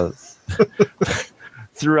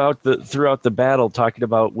throughout the battle, talking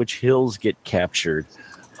about which hills get captured,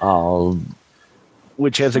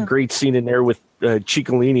 which has a great scene in there with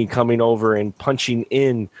Ciccolini coming over and punching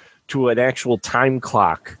in to an actual time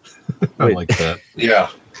clock. I like that. Yeah.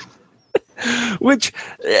 Which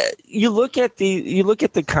you look at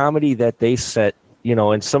the comedy that they set,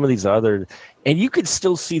 and some of these other, and you could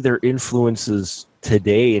still see their influences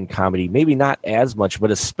today in comedy. Maybe not as much,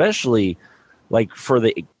 but especially like for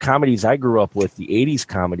the comedies I grew up with, the 80s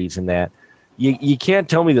comedies, and that you can't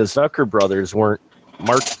tell me the Zucker brothers weren't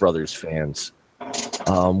Marx Brothers fans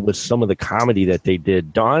with some of the comedy that they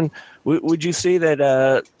did. Don, would you say that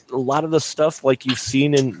a lot of the stuff like you've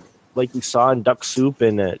seen like we saw in Duck Soup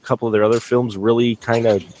and a couple of their other films really kind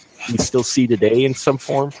of you still see today in some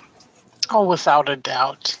form? Oh, without a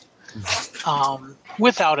doubt.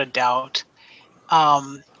 Without a doubt.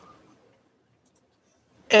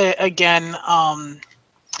 Again,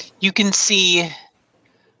 you can see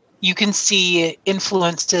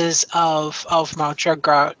influences of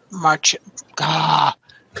Groucho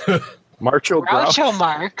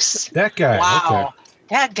Marx. That guy. Wow. Okay.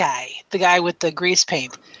 That guy, the guy with the grease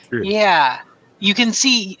paint. Sure. Yeah. You can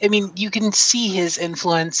see his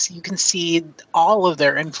influence. You can see all of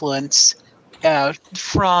their influence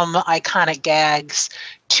from iconic gags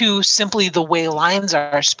to simply the way lines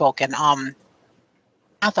are spoken.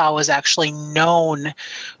 Athol was actually known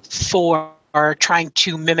for trying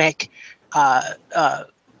to mimic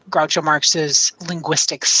Groucho Marx's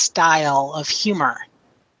linguistic style of humor.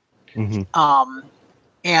 Mm-hmm.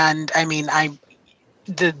 And I mean,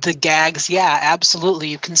 the gags, yeah, absolutely.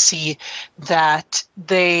 You can see that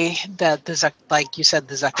like you said,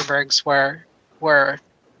 the Zuckerbergs were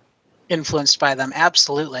influenced by them.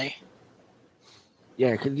 Absolutely.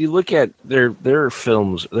 Yeah, because you look at their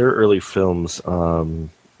films, their early films,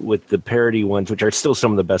 with the parody ones, which are still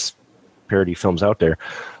some of the best parody films out there.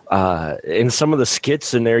 And some of the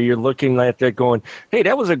skits in there, you're looking at that going, hey,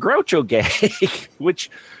 that was a Groucho gag, which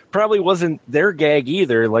probably wasn't their gag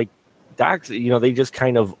either. Like Docs, they just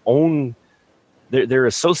kind of own, they're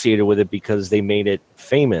associated with it because they made it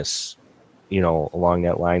famous, along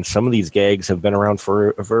that line. Some of these gags have been around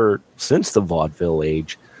for since the vaudeville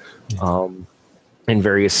age. In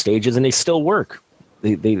various stages, and they still work.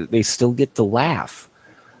 They still get to laugh,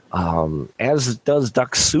 as does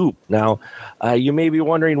Duck Soup. Now, you may be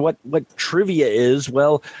wondering what trivia is.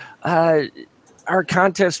 Well, our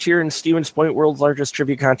contest here in Stevens Point, world's largest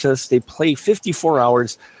trivia contest, they play 54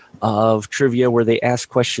 hours of trivia where they ask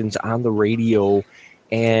questions on the radio,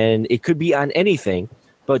 and it could be on anything.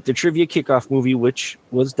 But the trivia kickoff movie, which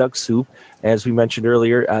was Duck Soup, as we mentioned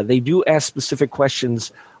earlier, they do ask specific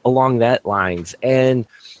questions along that lines. And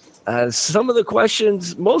some of the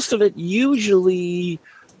questions, most of it usually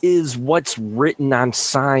is what's written on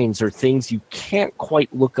signs or things you can't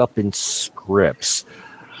quite look up in scripts.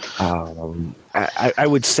 I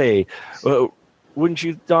would say, wouldn't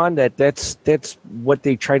you, Don, that's what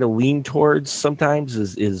they try to lean towards sometimes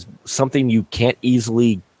is something you can't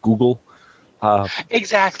easily Google?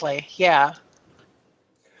 Exactly. Yeah.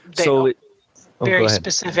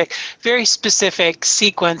 Very specific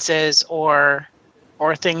sequences or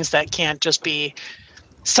things that can't just be.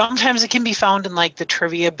 Sometimes it can be found in like the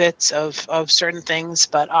trivia bits of certain things,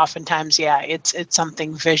 but oftentimes, yeah, it's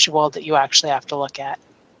something visual that you actually have to look at.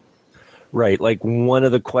 Right. Like one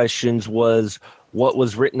of the questions was what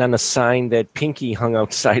was written on a sign that Pinky hung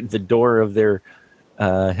outside the door of their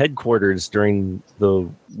headquarters during the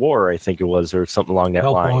war, I think it was, or something along that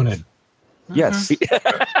line. Wanted. Yes.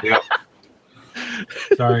 Mm-hmm. Yep.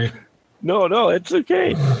 Sorry. No, it's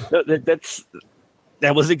okay.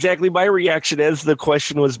 That was exactly my reaction as the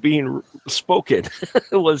question was being spoken.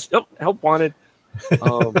 It was, oh, help wanted.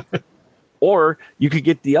 Or you could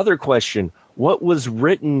get the other question. What was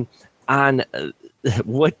written on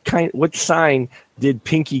what sign did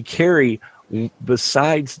Pinky carry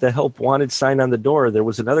besides the help wanted sign on the door? There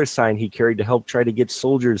was another sign he carried to help try to get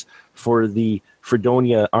soldiers for the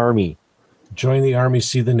Fredonia army. Join the army,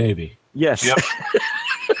 see the Navy. Yes. Yep.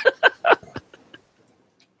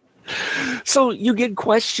 So you get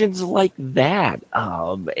questions like that,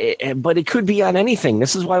 but it could be on anything.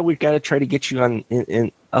 This is why we've got to try to get you on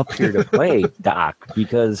up here to play, Doc,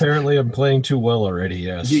 because apparently I'm playing too well already.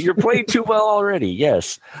 Yes, you're playing too well already.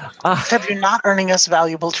 Yes, except you're not earning us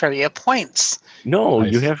valuable trivia points. No,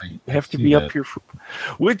 you have to be up here.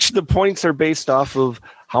 Which the points are based off of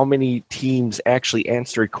how many teams actually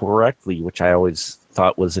answered correctly, which I always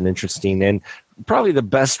thought was an interesting and probably the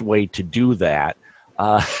best way to do that.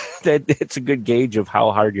 That it's a good gauge of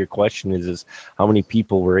how hard your question is how many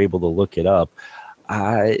people were able to look it up.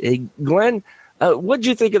 Glenn, what did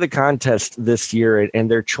you think of the contest this year and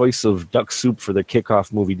their choice of Duck Soup for the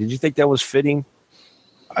kickoff movie? Did you think that was fitting?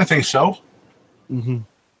 I think so. Mm-hmm.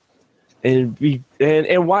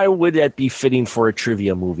 And why would that be fitting for a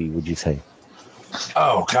trivia movie, would you say?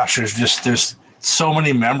 Oh gosh, there's so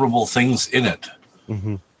many memorable things in it.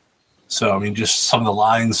 Mm-hmm. So I mean, just some of the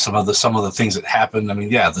lines, some of the things that happened. I mean,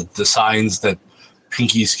 yeah, the signs that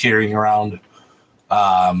Pinky's carrying around.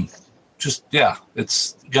 It's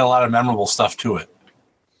got a lot of memorable stuff to it.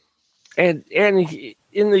 And in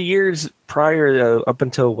the years prior, up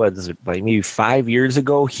until what is it, like maybe 5 years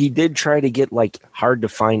ago, he did try to get like hard to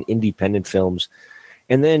find independent films,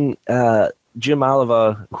 and then Jim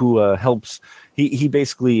Oliva, who helps, he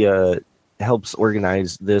basically helps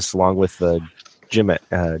organize this along with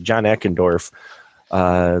John Eckendorf.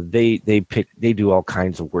 They do all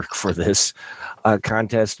kinds of work for this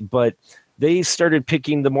contest, but they started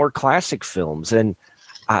picking the more classic films. And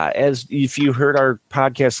as if you heard our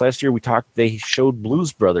podcast last year, they showed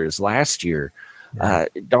Blues Brothers last year.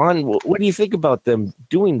 Don, what do you think about them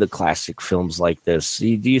doing the classic films like this? Do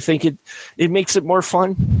you think it makes it more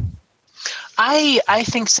fun? I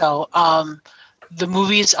think so. The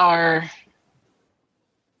movies are.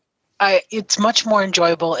 It's much more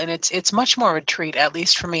enjoyable, and it's much more of a treat, at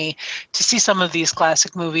least for me, to see some of these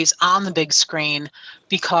classic movies on the big screen,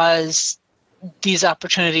 because these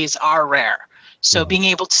opportunities are rare. So being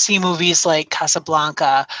able to see movies like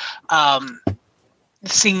Casablanca,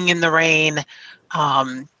 Singing in the Rain,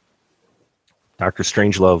 Dr.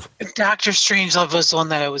 Strangelove. Dr. Strangelove was the one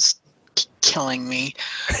that was killing me.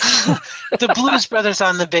 The Blues Brothers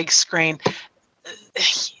on the big screen.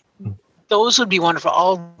 Those would be wonderful.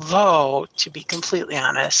 Although, to be completely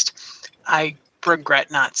honest, I regret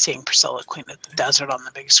not seeing Priscilla, Queen of the Desert on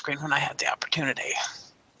the big screen when I had the opportunity.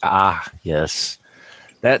 Ah, yes.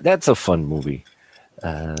 That's a fun movie.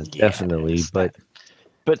 Definitely. But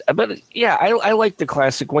yeah, I like the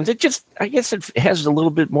classic ones. I guess it has a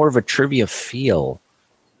little bit more of a trivia feel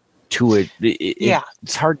to it.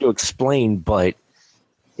 It's hard to explain, but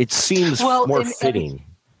it seems more fitting.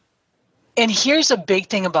 And here's a big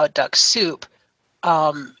thing about Duck Soup.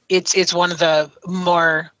 It's one of the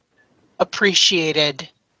more appreciated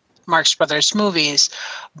Marx Brothers movies,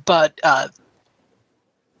 but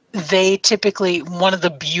they typically, one of the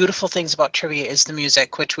beautiful things about trivia is the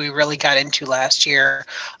music, which we really got into last year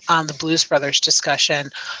on the Blues Brothers discussion.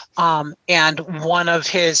 And one of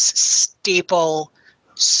his staple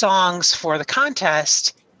songs for the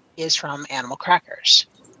contest is from Animal Crackers.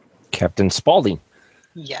 Captain Spaulding.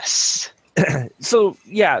 Yes. So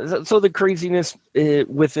the craziness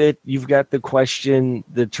with it, you've got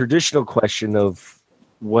the traditional question of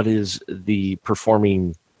what is the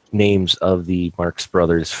performing names of the Marx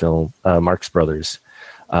Brothers film, Marx Brothers,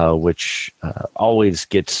 which always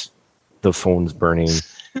gets the phones burning,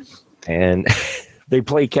 and they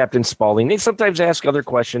play Captain Spaulding. They sometimes ask other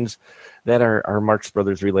questions that are Marx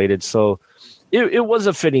Brothers related. So it was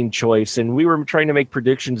a fitting choice, and we were trying to make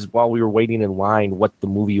predictions while we were waiting in line what the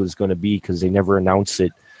movie was going to be, because they never announce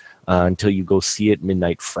it until you go see it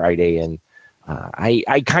midnight Friday. And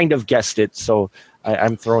I kind of guessed it, so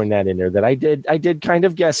I'm throwing that in there. That I did kind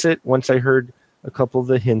of guess it once I heard a couple of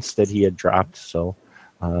the hints that he had dropped. So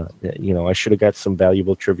I should have got some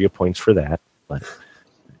valuable trivia points for that, but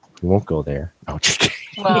we won't go there. No, just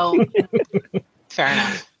kidding. Well, fair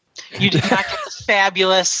enough. You did not get the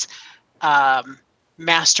fabulous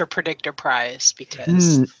Master Predictor prize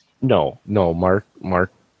because no,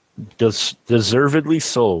 Mark does deservedly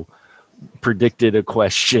so predicted a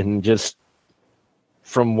question just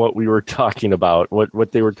from what we were talking about,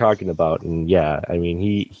 what they were talking about, and yeah, I mean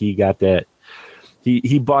he got that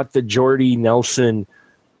He bought the Jordy Nelson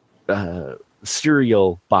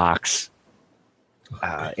cereal box,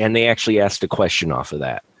 and they actually asked a question off of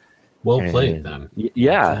that. Well played, then.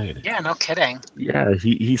 Yeah. Well played. Yeah, no kidding. Yeah,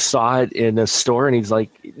 he saw it in a store, and he's like,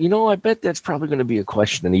 I bet that's probably going to be a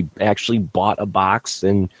question. And he actually bought a box,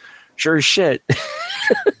 and sure as shit.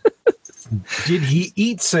 Did he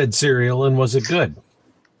eat said cereal, and was it good?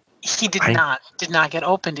 He did not get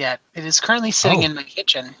opened yet. It is currently sitting in my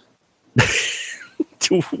kitchen.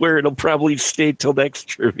 To where it'll probably stay till next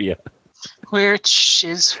trivia. Which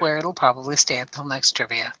is where it'll probably stay until next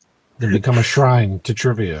trivia. To become a shrine to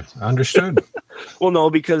trivia. Understood. Well, no,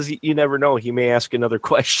 because you never know. He may ask another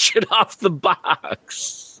question off the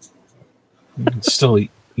box. You can still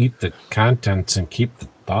eat the contents and keep the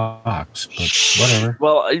box, but whatever.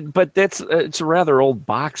 Well, but it's a rather old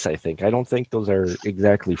box, I think. I don't think those are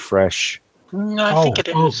exactly fresh. No, I think it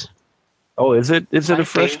is. Oh, is it? Is it a Might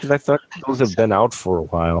fresh? be. Because I thought those have been out for a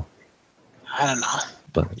while. I don't know.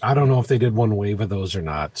 But I don't know if they did one wave of those or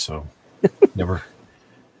not, so never.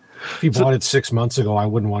 If you bought it 6 months ago, I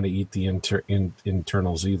wouldn't want to eat the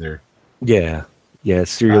internals either. yeah,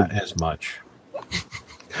 cereal. Not as much.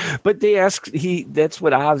 But they ask that's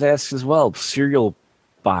what Oz asks as well. Cereal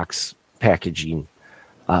box packaging,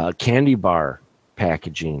 candy bar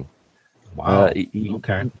packaging. Wow.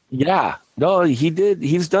 Okay. Yeah. No, he did.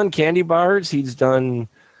 He's done candy bars. He's done,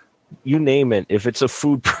 you name it. If it's a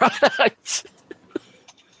food product.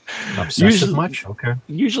 Obsessive much? Okay.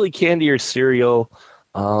 Usually candy or cereal.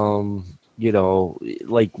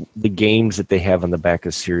 Like the games that they have on the back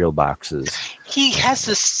of cereal boxes. He has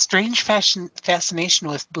this strange fascination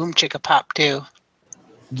with Boom Chicka Pop too.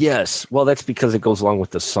 Yes. Well, that's because it goes along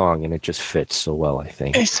with the song and it just fits so well, I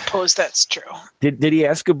think. I suppose that's true. Did he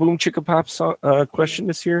ask a Boom Chicka Pop question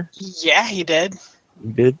this year? Yeah, he did.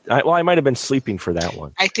 He did? I might have been sleeping for that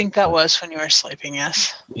one. I think that was when you were sleeping,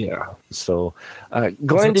 yes. Yeah. So,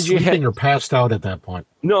 Glenn, did you sleeping or passed out at that point?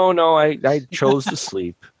 No, I chose to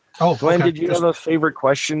sleep. Oh, Glenn, okay. did you have a favorite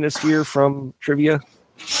question this year from trivia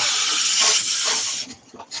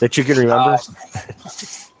that you can remember?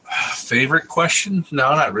 Favorite question?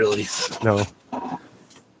 No, not really. No.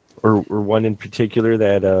 Or one in particular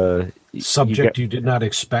that subject you did not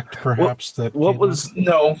expect, perhaps. What was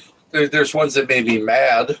no? There's ones that made me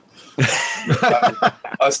mad.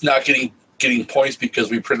 Us not getting points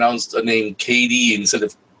because we pronounced a name KD instead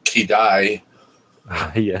of Kidai.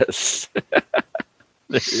 Yes.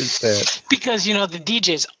 There is that. Because the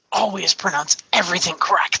DJs always pronounce everything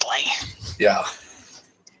correctly. Yeah.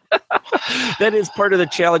 That is part of the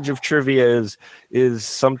challenge of trivia is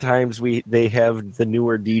sometimes they have the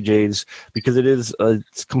newer DJs because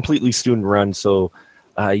it's completely student run. So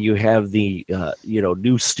you have the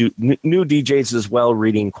new DJs as well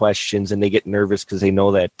reading questions, and they get nervous because they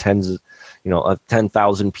know that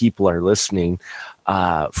 10,000 people are listening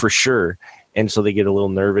for sure. And so they get a little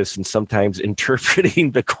nervous, and sometimes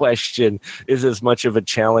interpreting the question is as much of a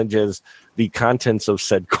challenge as the contents of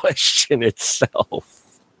said question itself.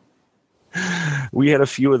 We had a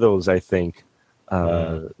few of those, I think,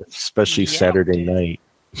 especially Saturday night.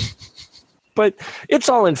 But it's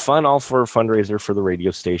all in fun, all for a fundraiser for the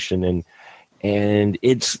radio station. And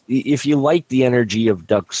it's, if you like the energy of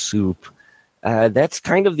Duck Soup, that's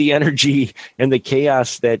kind of the energy and the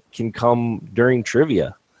chaos that can come during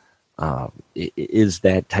trivia. Is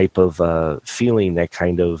that type of feeling, that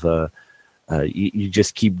kind of you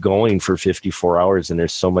just keep going for 54 hours and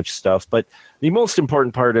there's so much stuff. But the most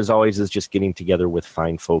important part, as always, is just getting together with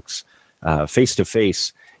fine folks face to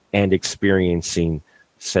face and experiencing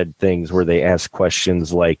said things where they ask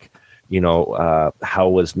questions like, how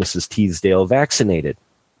was Mrs. Teasdale vaccinated?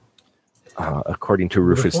 According to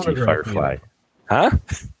Rufus T. Firefly. Huh?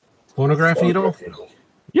 Phonograph needle?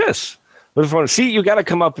 Yes. See, you got to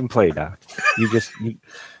come up and play, Doc.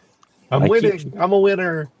 I'm winning. I'm a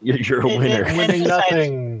winner. You're a winner. I'm winning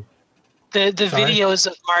nothing. The videos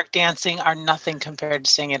of Mark dancing are nothing compared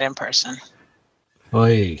to seeing it in person.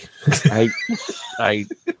 Oy.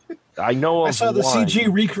 I know. I saw the CG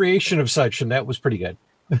recreation of such, and that was pretty good.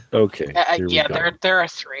 Okay. There are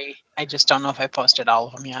 3. I just don't know if I posted all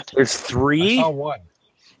of them yet. There's 3. I saw one.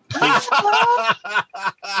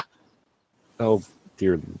 Oh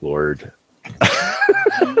dear Lord.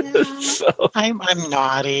 I'm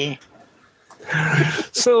naughty.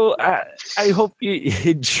 So I hope you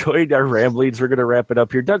enjoyed our ramblings. We're going to wrap it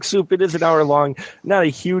up here. Duck Soup, it is an hour long. Not a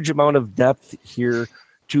huge amount of depth here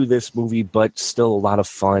to this movie, but still a lot of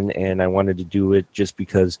fun. And I wanted to do it just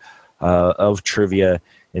because of trivia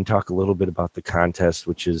and talk a little bit about the contest,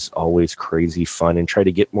 which is always crazy fun, and try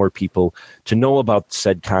to get more people to know about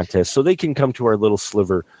said contest so they can come to our little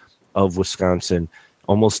sliver of Wisconsin,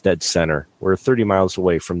 almost dead center. We're 30 miles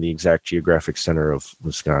away from the exact geographic center of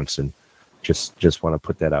Wisconsin. Just want to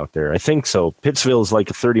put that out there. I think so. Pittsville is like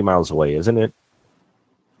 30 miles away, isn't it?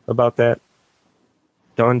 About that.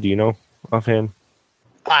 Don, do you know offhand?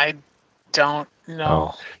 I don't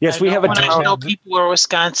know. Oh. Yes, we have a when town. I know people where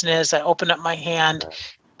Wisconsin is, I open up my hand,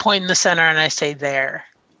 point in the center, and I say there.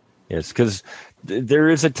 Yes, because there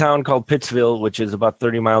is a town called Pittsville, which is about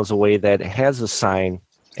 30 miles away, that has a sign,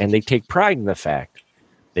 and they take pride in the fact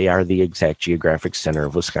they are the exact geographic center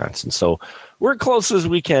of Wisconsin. So we're close as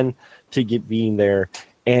we can to being there.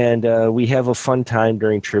 And we have a fun time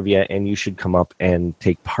during trivia, and you should come up and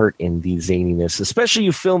take part in the zaniness, especially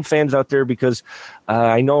you film fans out there, because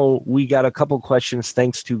I know we got a couple questions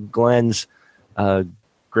thanks to Glenn's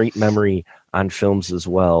great memory on films as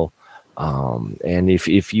well. And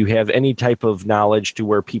if you have any type of knowledge to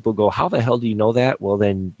where people go, how the hell do you know that? Well,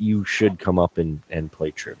 then you should come up and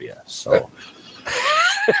play trivia. So...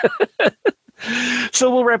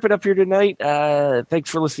 So we'll wrap it up here tonight.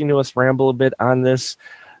 Thanks for listening to us ramble a bit on this.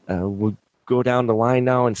 We'll go down the line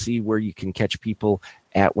now and see where you can catch people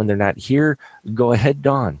at when they're not here. Go ahead,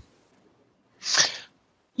 Dawn.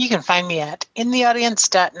 You can find me at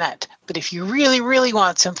intheaudience.net. But if you really, really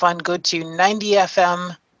want some fun, go to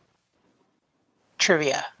 90FM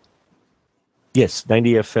Trivia. Yes,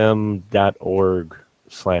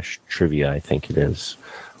 90fm.org/trivia, I think it is.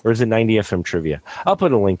 Or is it 90FM Trivia? I'll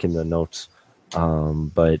put a link in the notes.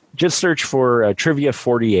 But just search for Trivia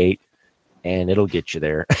 48 and it'll get you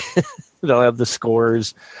there. They'll have the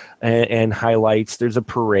scores and highlights. There's a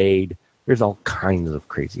parade. There's all kinds of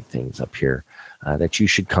crazy things up here that you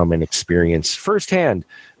should come and experience firsthand,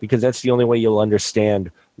 because that's the only way you'll understand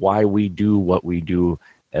why we do what we do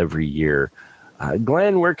every year.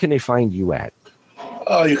 Glenn, where can they find you at?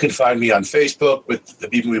 You can find me on Facebook with the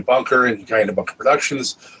B-Movie Bunker and Guy in a Bunker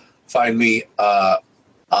Productions. Find me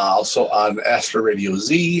also on Astro Radio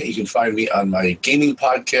Z. You can find me on my gaming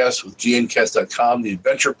podcast with gncast.com, The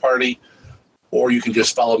Adventure Party, or you can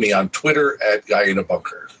just follow me on Twitter at Guy in a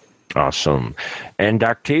Bunker. Awesome. And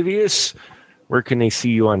Octavius, where can they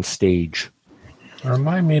see you on stage?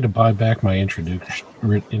 Remind me to buy back my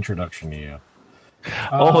introduction to you.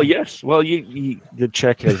 Yes. Well, the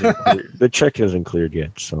check hasn't the check hasn't cleared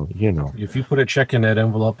yet, so you know. If you put a check in that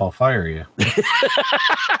envelope, I'll fire you.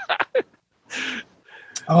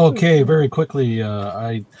 Okay, very quickly,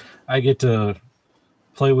 I get to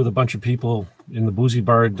play with a bunch of people in the Boozy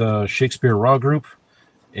Bard Shakespeare Raw group,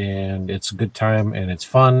 and it's a good time and it's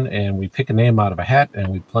fun, and we pick a name out of a hat and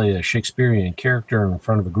we play a Shakespearean character in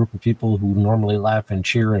front of a group of people who normally laugh and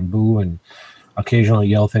cheer and boo and occasionally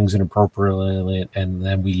yell things inappropriately, and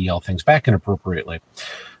then we yell things back inappropriately.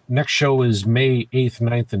 Next show is May 8th,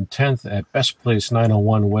 9th, and 10th at Best Place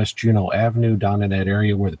 901 West Juneau Avenue, down in that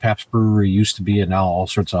area where the Pabst Brewery used to be, and now all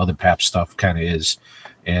sorts of other Pabst stuff kind of is,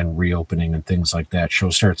 and reopening and things like that.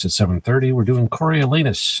 Show starts at 7:30. We're doing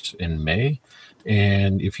Coriolanus in May,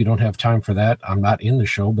 and if you don't have time for that, I'm not in the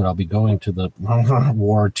show, but I'll be going to the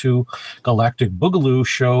War II Galactic Boogaloo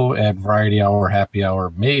show at Variety Hour Happy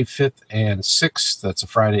Hour May 5th and 6th. That's a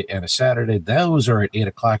Friday and a Saturday. Those are at 8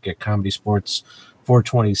 o'clock at Comedy Sports,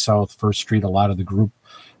 420 South 1st Street. A lot of the group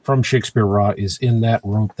from Shakespeare Raw is in that,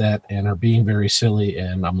 wrote that, and are being very silly,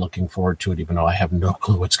 and I'm looking forward to it, even though I have no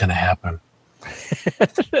clue what's going to happen.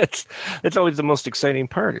 That's always the most exciting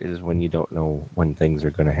part, is when you don't know when things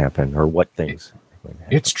are going to happen or what things are going to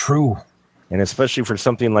happen. It's true. And especially for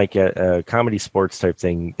something like a comedy sports type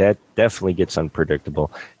thing, that definitely gets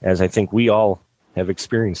unpredictable, as I think we all have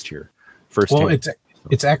experienced here firsthand. Well,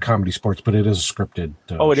 it's at Comedy Sports, but it is a scripted.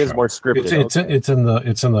 It is more scripted. It's in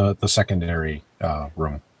the secondary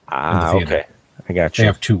room. Okay, I got you. They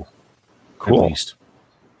have two. Cool. At least.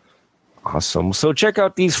 Awesome. So check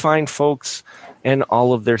out these fine folks and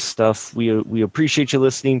all of their stuff. We appreciate you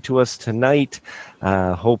listening to us tonight.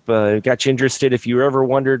 Hope it got you interested. If you ever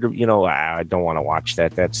wondered, I don't want to watch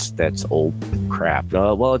that. That's old crap.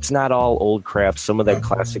 Well, it's not all old crap. Some of that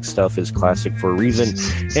classic stuff is classic for a reason,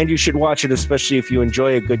 and you should watch it, especially if you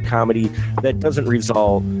enjoy a good comedy that doesn't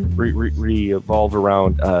revolve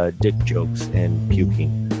around dick jokes and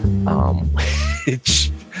puking.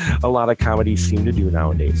 Which a lot of comedies seem to do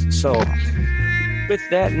nowadays. So with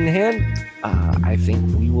that in hand, I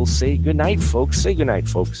think we will say goodnight, folks. Say goodnight,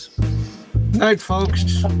 folks. Night,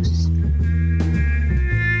 folks.